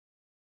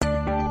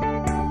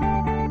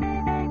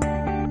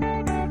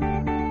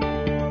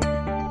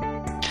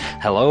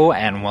Hello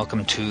and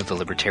welcome to the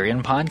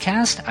Libertarian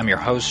Podcast. I'm your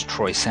host,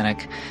 Troy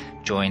Senek,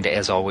 joined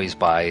as always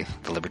by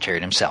the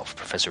Libertarian himself,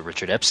 Professor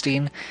Richard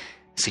Epstein,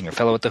 Senior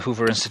Fellow at the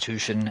Hoover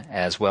Institution,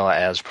 as well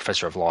as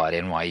Professor of Law at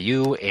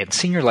NYU and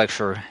Senior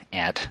Lecturer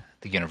at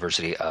the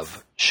University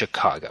of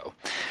Chicago.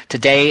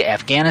 Today,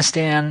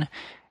 Afghanistan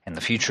and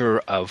the future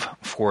of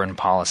foreign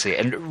policy.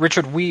 And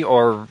Richard, we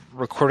are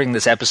recording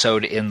this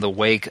episode in the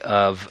wake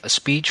of a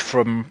speech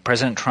from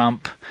President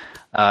Trump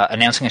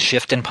announcing a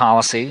shift in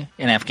policy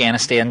in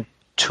Afghanistan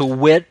to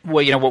wit,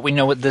 what we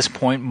know at this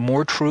point,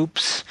 more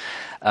troops,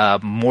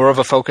 more of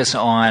a focus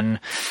on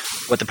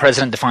what the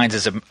president defines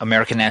as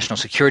American national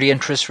security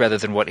interests rather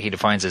than what he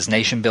defines as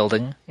nation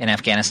building in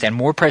Afghanistan,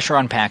 more pressure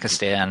on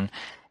Pakistan,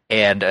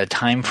 and a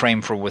time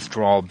frame for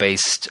withdrawal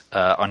based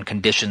on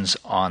conditions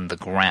on the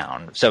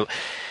ground. So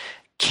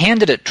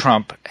candidate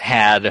Trump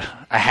had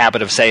a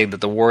habit of saying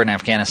that the war in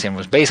Afghanistan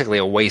was basically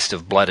a waste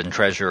of blood and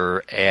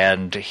treasure,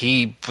 and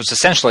he was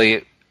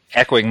essentially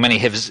echoing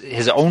many of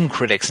his own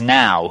critics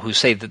now who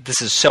say that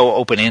this is so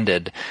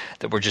open-ended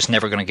that we're just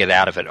never going to get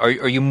out of it. Are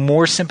you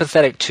more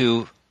sympathetic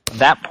to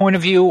that point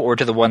of view or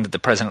to the one that the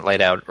president laid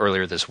out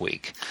earlier this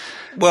week?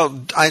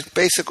 Well, I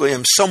basically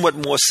am somewhat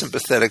more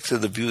sympathetic to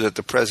the view that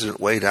the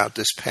president laid out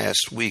this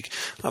past week.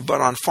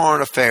 But on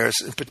foreign affairs,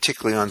 and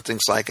particularly on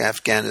things like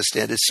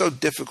Afghanistan, it's so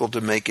difficult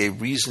to make a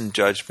reasoned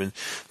judgment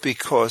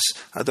because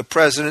the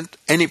president,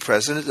 any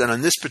president, and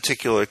on this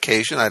particular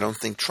occasion, I don't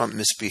think Trump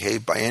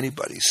misbehaved by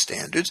anybody's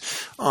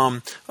standards.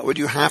 What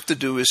you have to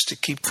do is to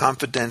keep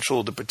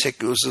confidential the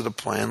particulars of the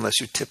plan lest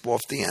you tip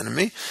off the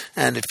enemy.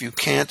 And if you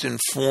can't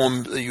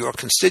inform your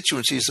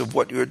constituencies of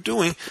what you're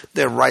doing,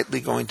 they're rightly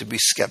going to be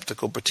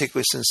skeptical,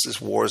 particularly since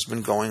this war has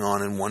been going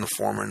on in one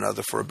form or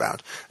another for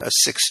about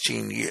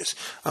 16 years.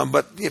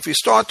 But if you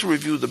start to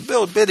review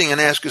the bidding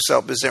and ask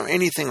yourself, is there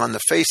anything on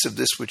the face of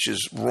this which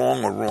is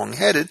wrong or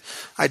wrong-headed?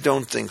 I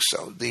don't think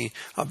so. The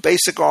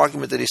basic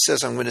argument that he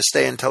says, I'm going to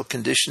stay until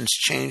conditions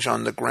change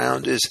on the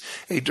ground, is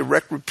a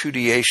direct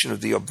repudiation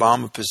of the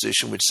Obama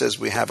position, which says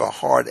we have a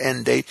hard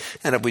end date,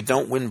 and if we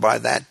don't win by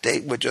that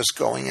date, we're just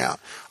going out.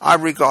 I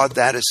regard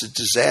that as a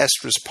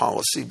disastrous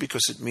policy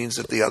because it means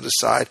that the other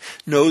side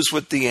knows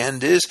what the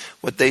end is.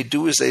 What they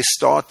do is they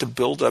start to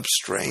build up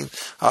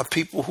strength.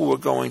 People who are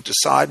going to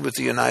side with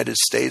the United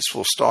States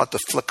will start to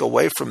flick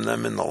away from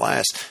them in the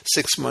last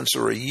 6 months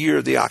or a year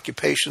of the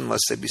occupation,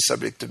 lest they be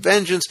subject to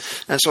vengeance.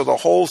 And so the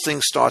whole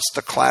thing starts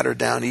to clatter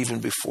down even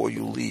before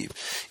you leave.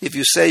 If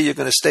you say you're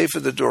going to stay for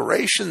the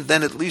duration,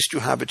 then at least you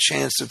have a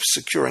chance of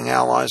securing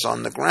allies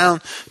on the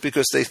ground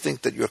because they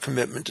think that your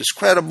commitment is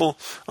credible.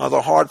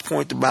 The hard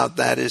point about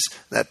that is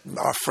that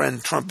our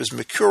friend Trump is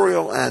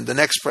mercurial, and the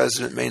next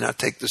president may not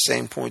take the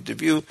same point of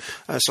view.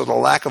 So the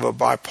lack of a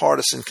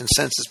bipartisan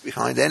consensus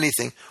behind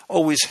anything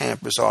always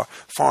hampers our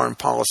foreign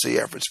policy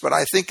efforts. But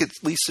I think at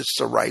least it's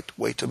the right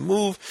way to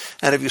move.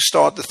 And if you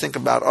start to think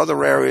about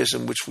other areas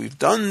in which we've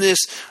done this,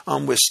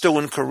 we're still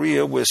in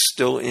Korea, we're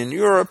still in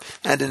Europe.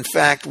 And in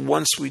fact,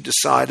 once we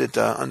decided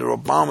under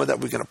Obama that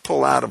we're going to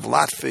pull out of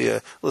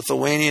Latvia,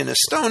 Lithuania, and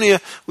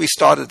Estonia, we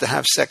started to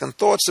have second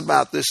thoughts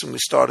about this and we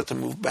started to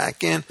move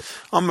back in.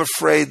 I'm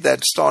afraid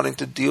that starting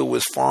to deal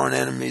with foreign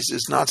enemies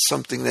is not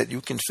something that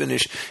you can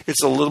finish.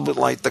 It's a little bit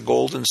like the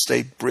Golden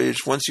State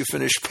Bridge. Once you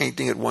finish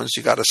painting it once,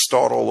 you got to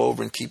start all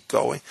over and keep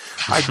going.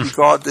 I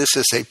regard this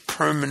as a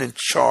permanent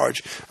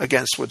charge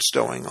against what's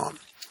going on.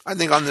 I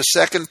think on the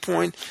second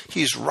point,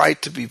 he's right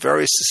to be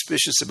very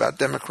suspicious about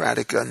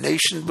democratic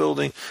nation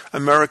building.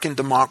 American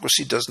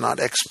democracy does not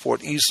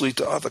export easily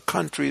to other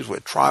countries where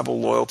tribal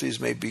loyalties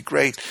may be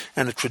great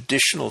and a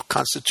traditional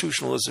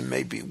constitutionalism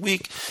may be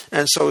weak.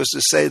 And so as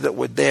to say that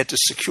we're there to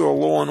secure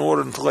law and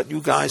order and to let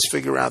you guys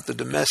figure out the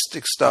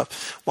domestic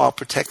stuff while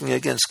protecting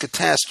against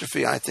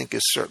catastrophe, I think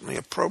is certainly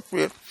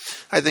appropriate.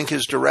 I think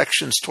his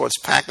directions towards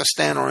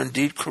Pakistan are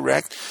indeed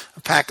correct.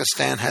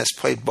 Pakistan has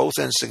played both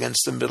ends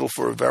against the middle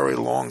for a very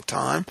long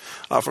time.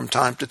 From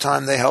time to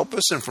time they help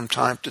us, and from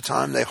time to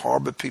time they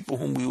harbor people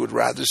whom we would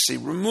rather see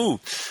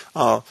removed.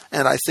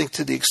 And I think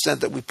to the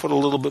extent that we put a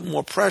little bit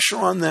more pressure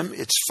on them,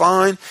 it's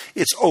fine.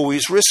 It's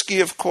always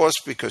risky, of course,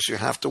 because you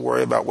have to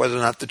worry about whether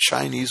or not the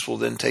Chinese will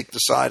then take the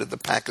side of the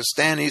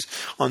Pakistanis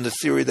on the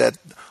theory that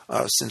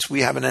since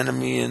we have an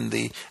enemy in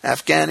the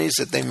Afghanis,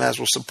 that they may as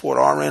well support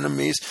our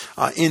enemies.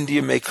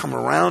 India may come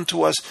around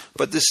to us,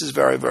 but this is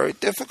very, very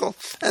difficult.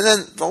 And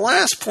then the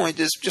last point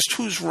is just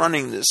who's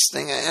running this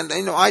thing. And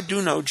I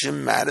do know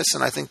Jim Mattis,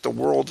 and I think the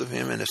world of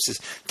him and his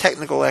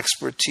technical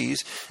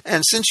expertise.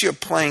 And since you're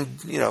playing,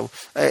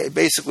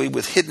 basically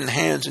with hidden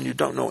hands and you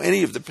don't know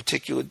any of the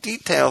particular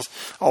details,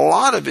 a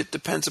lot of it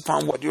depends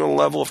upon what your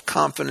level of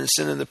confidence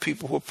in and the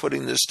people who are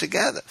putting this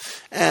together.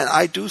 And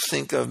I do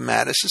think of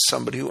Mattis as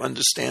somebody who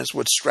understands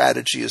what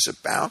strategy is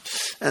about.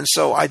 And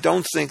so I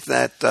don't think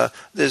that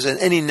there's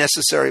any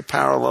necessary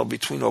parallel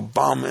between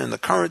Obama and the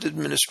current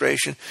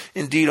administration.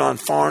 Indeed, on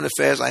foreign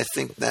affairs, I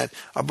think that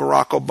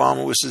Barack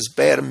Obama was as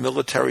bad a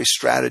military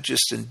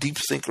strategist and deep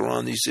thinker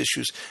on these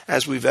issues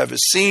as we've ever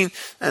seen.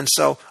 And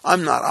so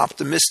I'm not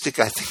optimistic.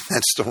 I think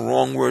that's the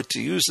wrong word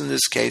to use in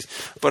this case,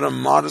 but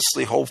I'm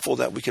modestly hopeful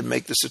that we can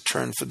make this a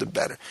turn for the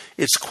better.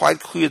 It's quite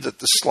clear that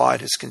the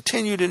slide has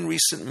continued in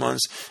recent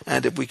months,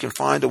 and if we can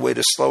find a way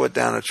to slow it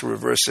down or to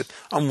reverse it,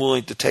 I'm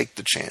willing to take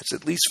the chance.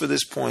 At least for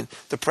this point,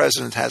 the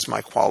president has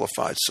my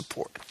qualified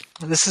support.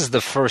 This is the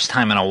first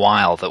time in a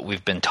while that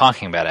we've been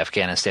talking about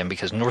Afghanistan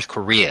because North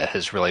Korea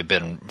has really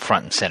been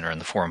front and center in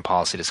the foreign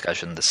policy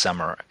discussion this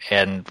summer.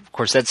 And, of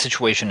course, that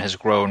situation has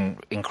grown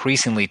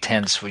increasingly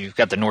tense. You've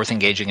got the North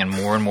engaging in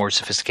more and more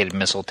sophisticated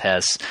missile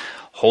tests,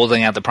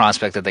 holding out the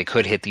prospect that they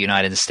could hit the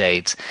United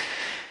States.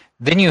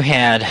 Then you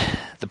had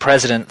the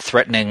president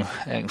threatening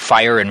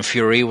fire and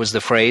fury was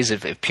the phrase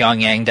if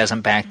Pyongyang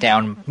doesn't back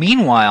down.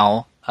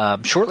 Meanwhile,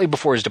 shortly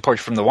before his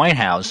departure from the White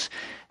House,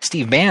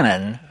 Steve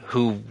Bannon,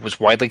 who was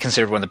widely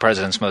considered one of the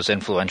president's most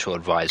influential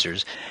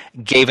advisors,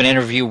 gave an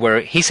interview where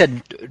he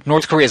said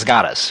North Korea's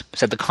got us. He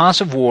said the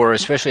costs of war,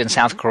 especially in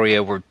South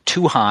Korea, were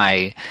too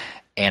high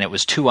and it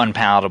was too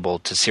unpalatable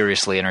to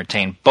seriously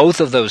entertain. Both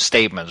of those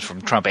statements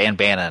from Trump and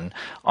Bannon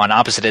on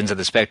opposite ends of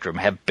the spectrum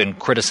have been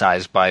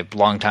criticized by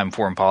longtime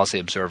foreign policy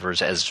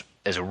observers as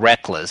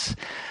reckless.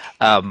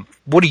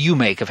 What do you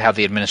make of how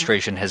the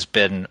administration has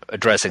been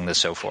addressing this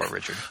so far,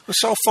 Richard?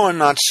 So far,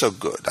 not so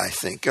good, I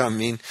think. I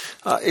mean,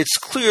 it's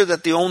clear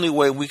that the only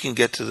way we can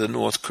get to the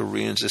North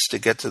Koreans is to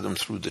get to them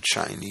through the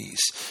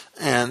Chinese.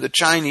 And the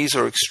Chinese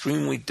are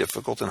extremely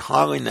difficult and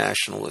highly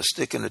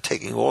nationalistic and are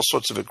taking all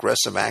sorts of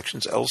aggressive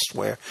actions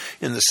elsewhere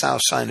in the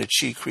South China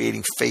Sea,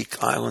 creating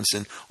fake islands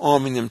and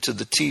arming them to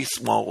the teeth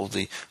while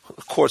the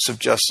courts of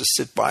justice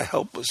sit by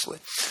helplessly.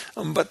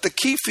 But the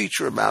key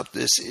feature about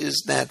this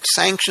is that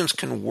sanctions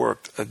can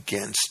work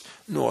against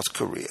North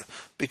Korea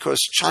because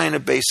China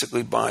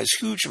basically buys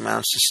huge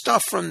amounts of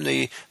stuff from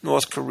the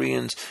North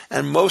Koreans,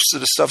 and most of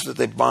the stuff that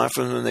they buy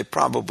from them, they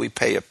probably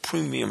pay a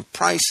premium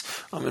price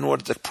in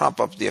order to prop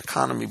up the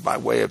economy by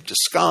way of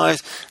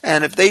disguise.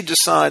 And if they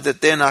decide that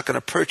they're not going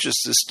to purchase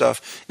this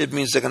stuff, it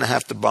means they're going to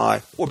have to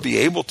buy or be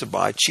able to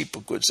buy cheaper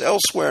goods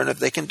elsewhere. And if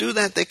they can do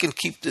that, they can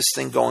keep this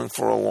thing going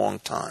for a long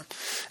time.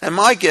 And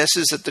my guess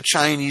is that the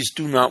Chinese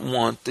do not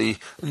want the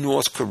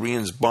North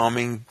Koreans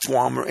bombing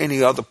Guam or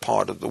any other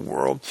part of the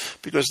world,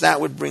 because that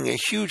would bring a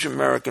huge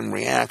American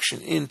reaction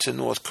into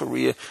North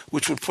Korea,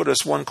 which would put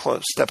us one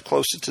step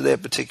closer to their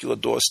particular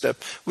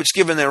doorstep, which,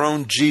 given their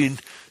own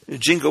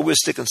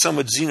jingoistic and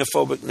somewhat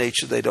xenophobic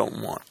nature, they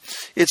don't want.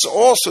 It's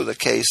also the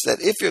case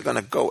that if you're going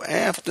to go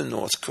after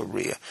North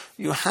Korea,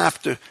 you have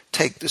to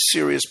take the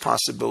serious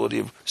possibility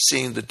of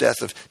seeing the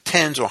death of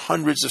tens or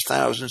hundreds of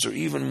thousands or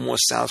even more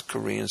South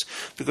Koreans,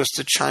 because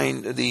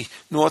the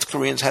North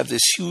Koreans have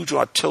this huge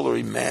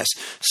artillery mass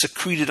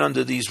secreted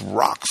under these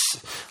rocks,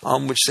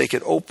 which they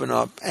could open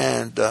up,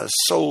 and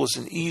Seoul is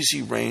an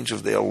easy range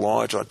of their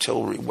large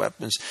artillery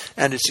weapons,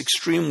 and it's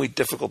extremely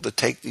difficult to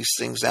take these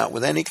things out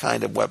with any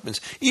kind of weapons.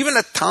 Even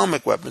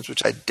atomic weapons,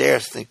 which I dare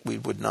think we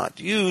would not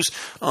use,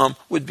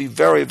 would be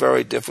very,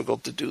 very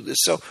difficult to do this.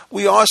 So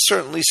we are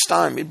certainly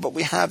stymied, but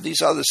we have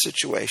these other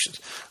situations.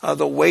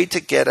 The way to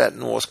get at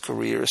North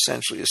Korea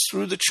essentially is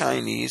through the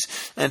Chinese,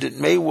 and it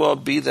may well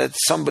be that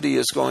somebody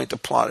is going to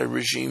plot a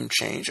regime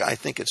change. I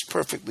think it's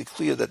perfectly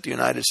clear that the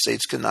United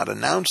States cannot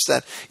announce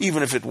that,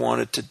 even if it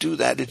wanted to do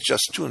that. It's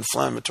just too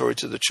inflammatory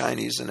to the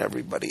Chinese and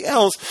everybody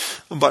else.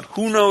 But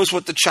who knows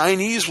what the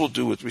Chinese will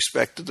do with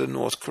respect to the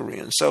North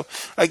Koreans. So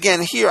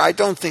again, here I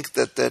don't think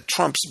that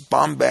Trump's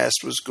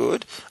bombast was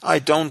good. I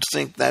don't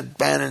think that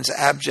Bannon's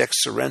abject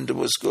surrender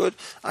was good.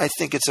 I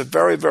think it's a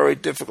very, very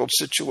difficult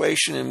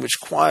situation in which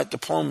quiet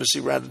diplomacy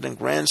rather than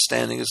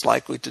grandstanding is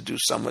likely to do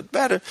somewhat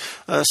better.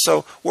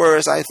 So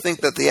whereas I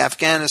think that the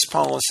Afghanistan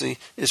policy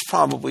is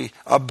probably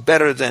a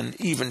better than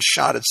even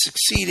shot at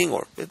succeeding,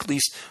 or at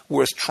least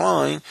worth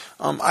trying,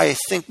 I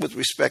think with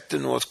respect to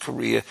North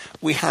Korea,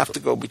 we have to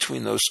go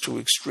between those two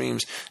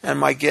extremes. And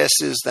my guess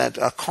is that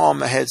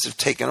calmer heads have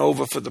taken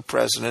over for the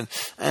president,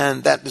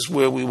 and that is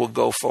where we will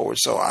go forward.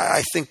 So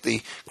I think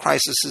the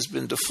crisis has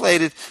been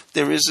deflated.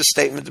 There is a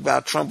statement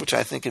about Trump, which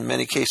I think in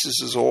many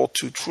cases is all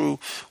too true,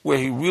 where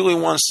he really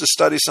wants to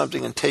study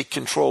something and take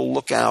control,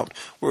 look out.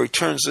 Where he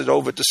turns it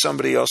over to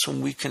somebody else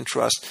whom we can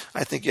trust,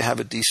 I think you have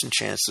a decent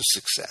chance of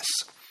success.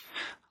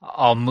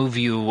 I'll move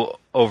you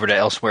over to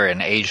elsewhere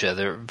in Asia.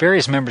 There are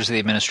various members of the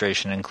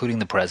administration, including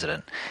the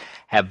president,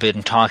 have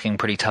been talking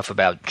pretty tough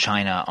about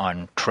China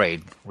on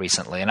trade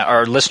recently. And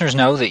our listeners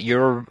know that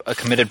you're a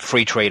committed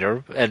free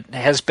trader. It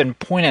has been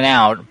pointed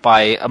out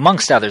by,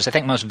 amongst others, I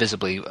think most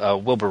visibly,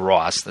 Wilbur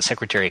Ross, the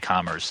Secretary of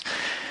Commerce,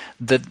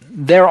 that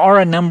there are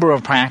a number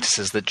of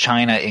practices that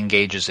China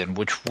engages in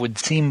which would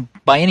seem,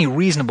 by any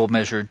reasonable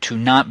measure, to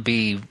not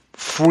be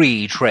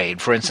free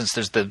trade. For instance,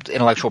 there's the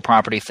intellectual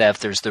property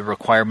theft, there's the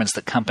requirements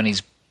that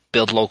companies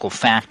build local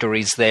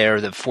factories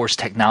there that force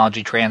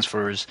technology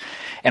transfers,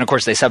 and of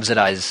course they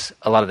subsidize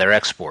a lot of their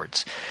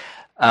exports.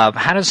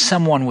 How does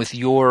someone with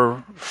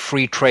your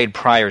free trade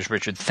priors,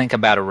 Richard, think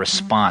about a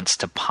response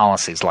to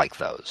policies like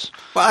those?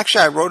 Well,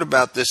 actually, I wrote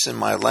about this in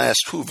my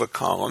last Hoover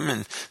column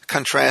and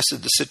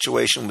contrasted the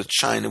situation with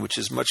China, which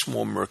is much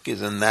more murky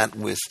than that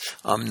with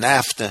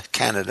NAFTA,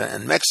 Canada,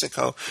 and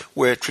Mexico,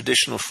 where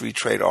traditional free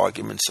trade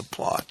arguments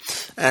apply.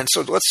 And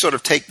so let's sort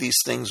of take these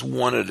things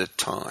one at a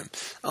time.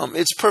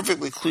 It's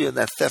perfectly clear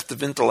that theft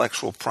of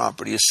intellectual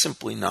property is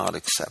simply not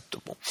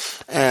acceptable.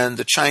 And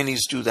the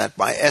Chinese do that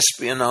by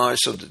espionage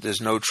so that there's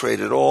no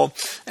trade at all.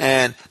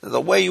 And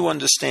the way you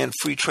understand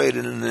free trade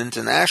in an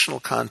international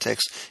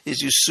context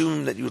is you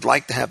assume that you'd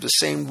like to have the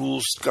same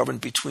rules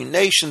governed between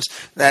nations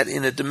that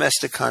in a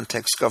domestic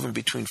context govern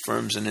between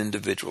firms and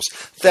individuals.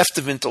 Theft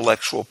of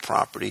intellectual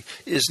property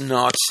is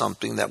not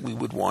something that we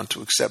would want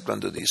to accept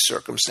under these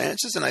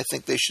circumstances, and I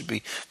think they should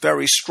be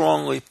very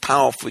strongly,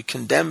 powerfully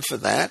condemned for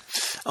that.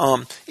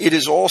 It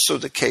is also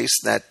the case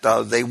that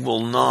they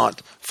will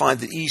not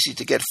find it easy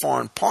to get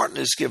foreign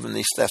partners given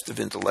the theft of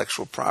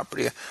intellectual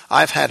property.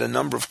 I've had a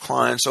number of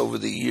clients over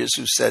the years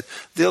who said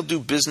they'll do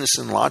business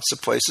in lots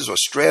of places,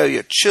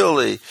 Australia,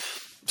 Chile,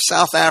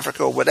 South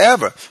Africa, or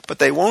whatever, but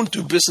they won't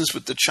do business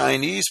with the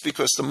Chinese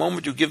because the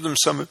moment you give them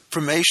some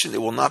information,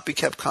 it will not be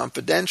kept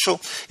confidential.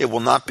 It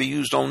will not be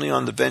used only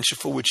on the venture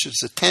for which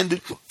it's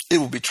intended. It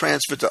will be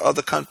transferred to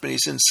other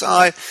companies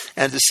inside,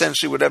 and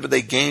essentially whatever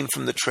they gain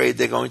from the trade,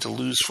 they're going to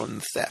lose from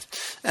the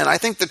theft. And I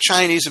think the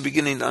Chinese are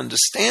beginning to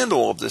understand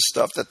all of this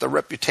stuff, that the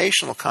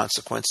reputational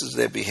consequences of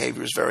their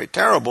behavior is very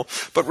terrible,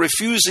 but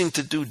refusing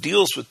to do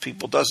deals with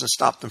people doesn't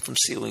stop them from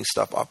sealing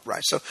stuff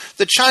upright. So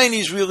the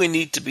Chinese really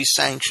need to be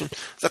sanctioned.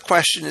 The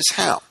question is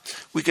how.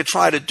 We could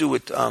try to do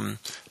it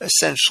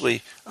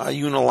essentially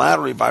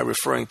unilaterally by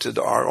referring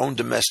to our own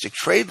domestic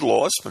trade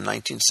laws from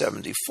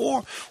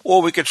 1974,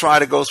 or we could try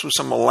to go through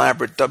some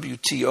elaborate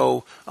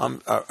WTO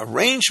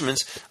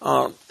arrangements,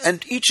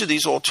 and each of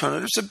these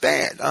alternatives are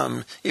bad.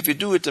 If you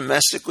do it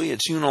domestically,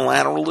 it's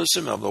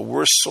unilateralism of the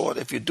worst sort.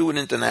 If you do it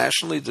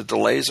internationally, the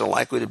delays are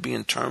likely to be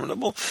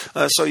interminable.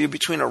 So you're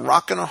between a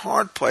rock and a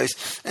hard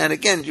place. And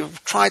again,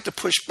 you've tried to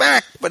push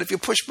back, but if you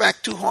push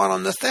back too hard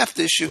on the theft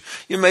issue,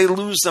 you may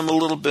lose them a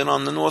little bit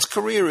on the North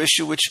Korea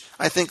issue, which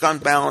I think on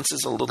balance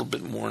is a little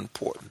bit more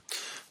important.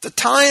 The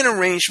tie-in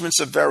arrangements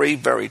are very,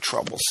 very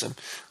troublesome.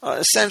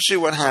 Essentially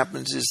what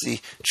happens is the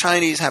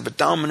Chinese have a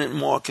dominant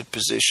market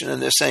position,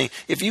 and they're saying,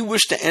 if you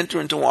wish to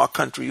enter into our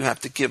country, you have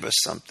to give us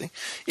something.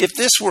 If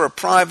this were a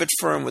private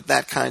firm with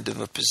that kind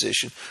of a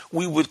position,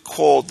 we would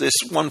call this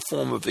one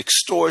form of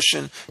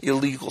extortion,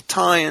 illegal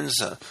tie-ins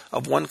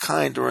of one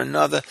kind or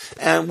another,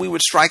 and we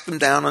would strike them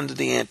down under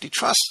the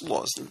antitrust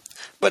laws.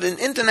 But in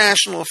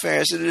international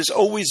affairs, it has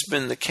always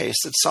been the case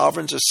that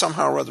sovereigns are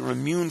somehow or other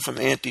immune from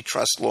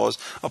antitrust laws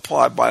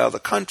applied by other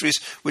countries,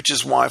 which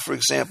is why, for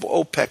example,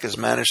 OPEC has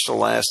managed to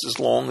last as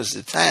long as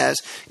it has,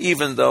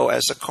 even though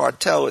as a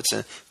cartel it's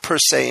a per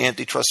se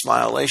antitrust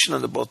violation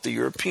under both the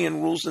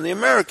European rules and the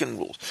American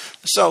rules.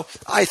 So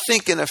I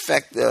think, in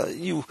effect,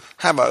 you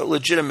have a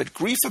legitimate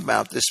grief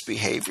about this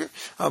behavior,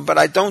 but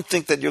I don't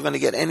think that you're going to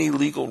get any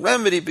legal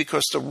remedy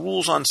because the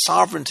rules on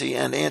sovereignty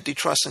and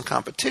antitrust and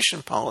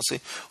competition policy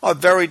are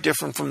very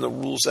different from the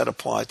rules that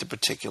apply to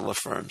particular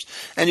firms.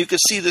 And you can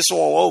see this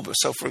all over.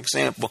 So, for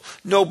example,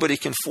 nobody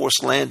can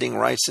force landing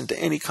rights into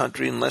any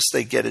country unless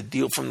they get a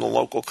deal from the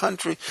local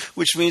country,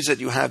 which means that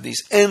you have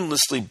these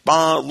endlessly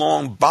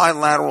long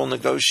bilateral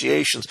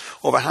negotiations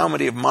over how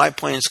many of my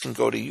planes can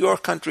go to your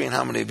country and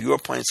how many of your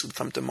planes can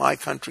come to my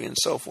country and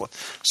so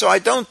forth. So I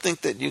don't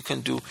think that you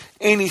can do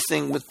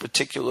anything with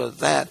particular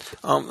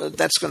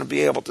that's going to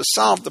be able to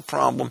solve the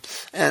problem.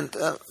 And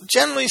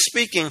generally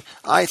speaking,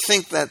 I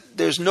think that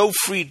there's no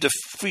free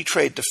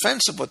trade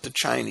defense of what the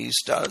Chinese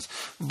does,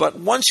 but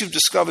once you've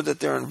discovered that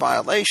they're in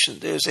violation,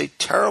 there's a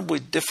terribly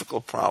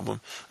difficult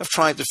problem of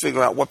trying to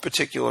figure out what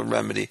particular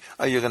remedy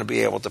are you going to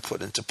be able to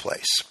put into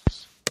place.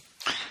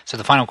 So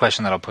the final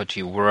question that I'll put to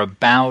you, we're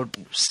about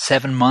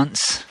 7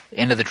 months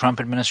into the Trump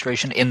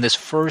administration. In this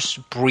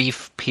first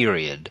brief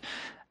period,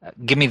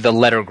 give me the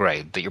letter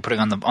grade that you're putting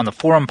on the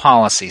foreign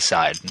policy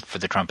side for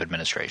the Trump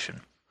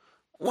administration.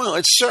 Well,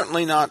 it's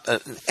certainly not an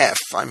F,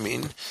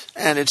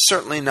 and it's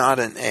certainly not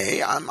an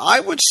A. I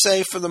would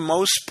say, for the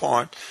most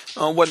part,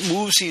 what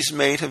moves he's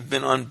made have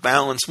been, on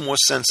balance, more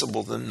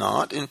sensible than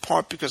not, in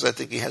part because I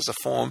think he has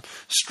a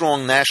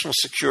strong national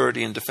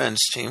security and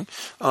defense team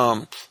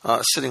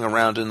sitting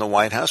around in the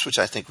White House, which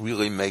I think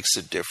really makes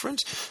a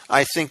difference.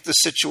 I think the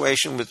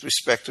situation with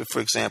respect to, for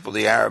example,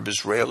 the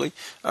Arab-Israeli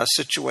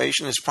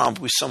situation is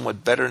probably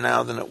somewhat better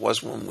now than it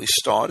was when we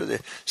started. There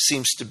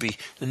seems to be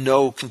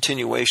no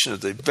continuation of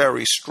the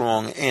very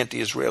strong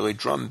anti-Israeli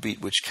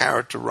drumbeat which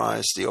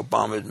characterized the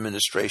Obama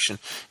administration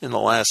in the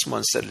last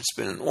months that it's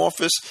been in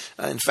office.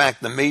 In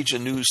fact, the major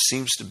news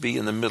seems to be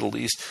in the Middle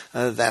East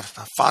that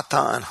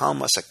Fatah and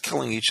Hamas are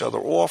killing each other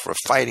off or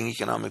fighting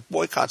economic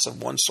boycotts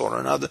of one sort or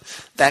another.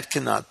 That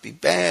cannot be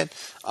bad.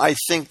 I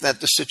think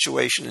that the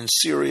situation in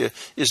Syria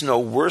is no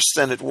worse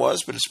than it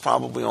was, but it's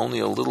probably only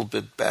a little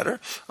bit better.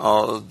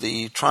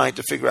 The trying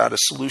to figure out a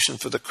solution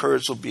for the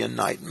Kurds will be a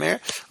nightmare.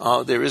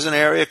 There is an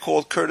area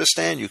called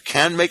Kurdistan. You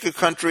can make a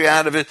country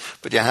out of it,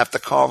 but you have to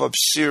carve up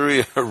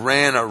Syria,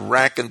 Iran,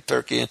 Iraq, and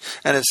Turkey,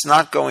 and it's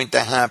not going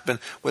to happen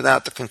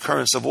without the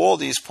concurrence of all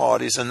these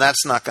parties, and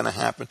that's not going to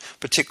happen,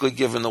 particularly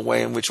given the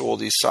way in which all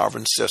these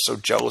sovereigns are so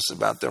jealous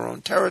about their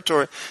own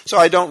territory. So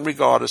I don't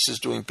regard us as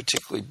doing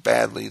particularly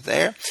badly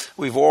there.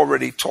 We've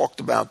already talked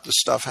about the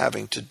stuff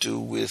having to do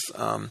with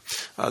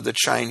the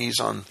Chinese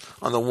on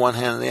the one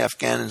hand and the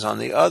Afghans on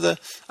the other.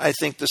 I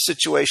think the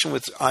situation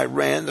with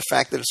Iran, the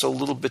fact that it's a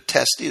little bit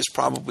testy, is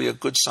probably a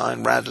good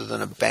sign rather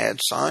than a bad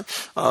sign.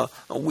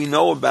 We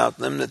know about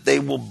them that they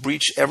will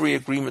breach every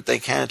agreement they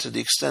can to the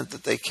extent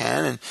that they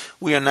can, and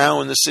we are now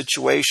in the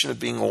situation of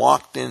being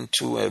locked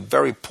into a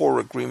very poor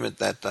agreement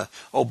that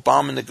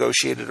Obama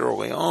negotiated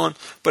early on,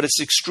 but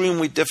it's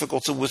extremely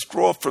difficult to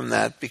withdraw from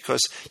that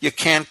because you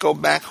can't go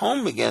back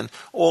home again.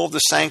 All the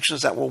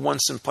sanctions that were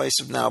once in place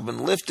have now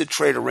been lifted,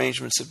 trade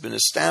arrangements have been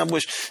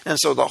established, and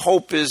so the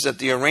hope is that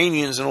the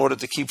Iranians, in order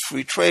to keep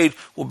free trade,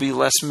 will be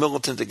less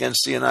militant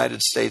against the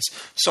United States.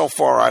 So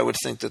far, I would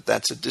think that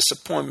that's a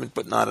disappointment,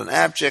 but not an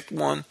abject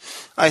one.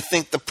 I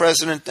think the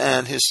president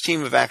and his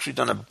team have actually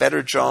done a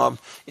better job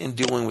in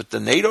dealing with the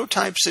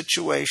NATO-type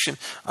situation.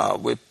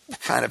 We're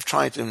kind of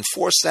trying to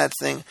enforce that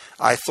thing.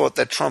 I thought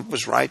that Trump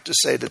was right to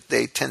say that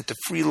they tend to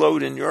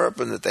freeload in Europe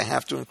and that they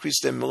have to increase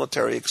their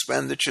military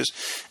expenditures.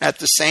 At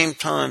the same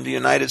time, the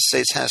United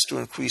States has to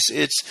increase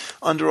its.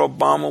 Under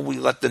Obama, we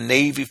let the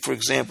Navy, for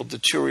example,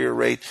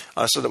 deteriorate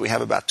so that we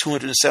have about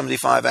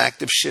 275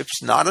 active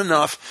ships. Not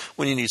enough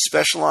when you need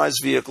specialized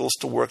vehicles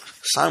to work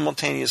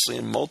simultaneously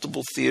in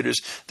multiple theaters.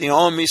 The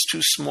Army's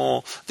too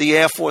small. The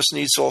Air Force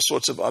needs all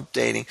sorts of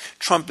updating.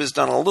 Trump has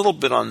done a little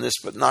bit on this,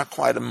 but not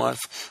quite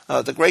enough.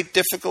 The great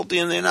difficulty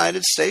in the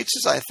United States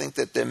is I think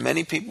that there are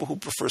many people who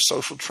prefer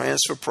social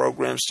transfer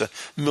programs to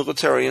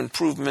military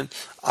improvement.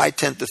 I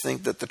tend to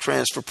think that the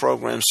transfer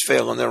programs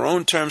fail on their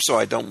own terms, so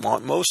I don't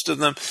want most of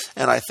them.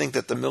 And I think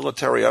that the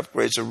military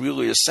upgrades are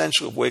really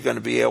essential if we're going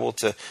to be able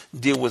to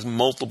deal with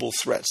multiple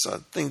threats. A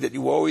thing that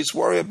you always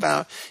worry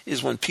about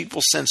is when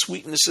people sense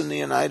weakness in the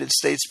United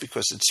States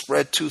because it's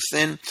spread too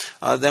thin,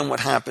 then what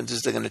happens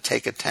is they're going to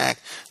take attack.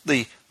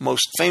 The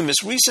most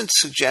famous recent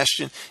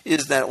suggestion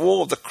is that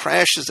all of the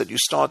crashes that you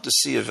start to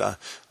see of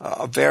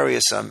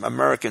various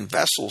American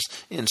vessels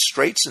in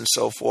straits and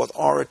so forth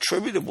are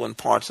attributable in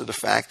part to the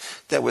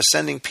fact that we're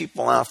sending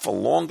people out for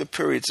longer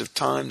periods of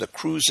time. The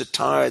crews are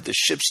tired, the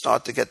ships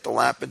start to get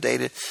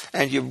dilapidated,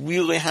 and you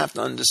really have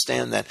to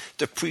understand that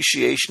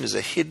depreciation is a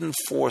hidden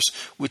force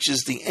which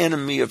is the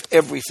enemy of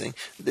everything.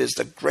 There's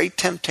the great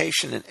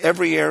temptation in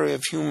every area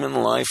of human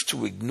life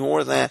to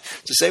ignore that,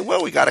 to say,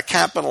 well, we got a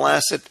capital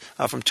asset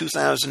from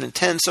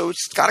 2010, so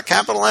it's got a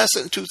capital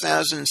asset in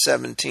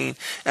 2017,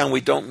 and we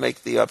don't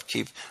make the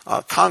upkeep.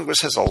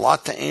 Congress has a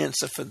lot to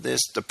answer for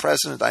this. The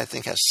president, I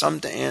think, has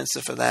some to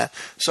answer for that.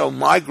 So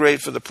my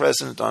grade for the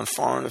president on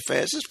foreign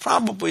affairs is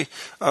probably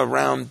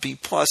around B+,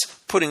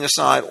 putting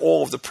aside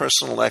all of the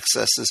personal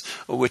excesses,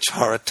 which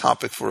are a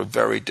topic for a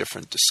very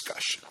different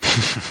discussion.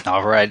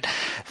 All right.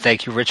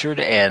 Thank you,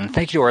 Richard, and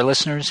thank you to our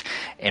listeners.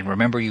 And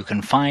remember, you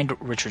can find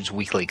Richard's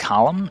weekly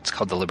column. It's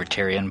called The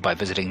Libertarian by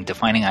visiting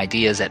Defining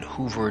Ideas at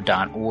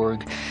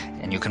hoover.org,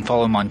 and you can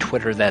follow him on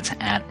Twitter. That's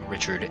at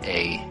Richard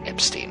A.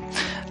 Epstein.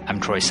 I'm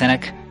Troy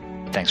Senek.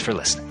 Thanks for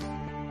listening.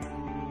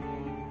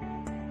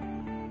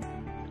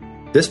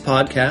 This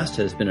podcast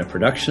has been a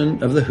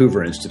production of the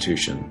Hoover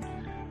Institution.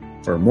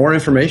 For more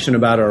information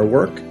about our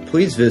work,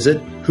 please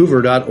visit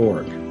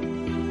hoover.org.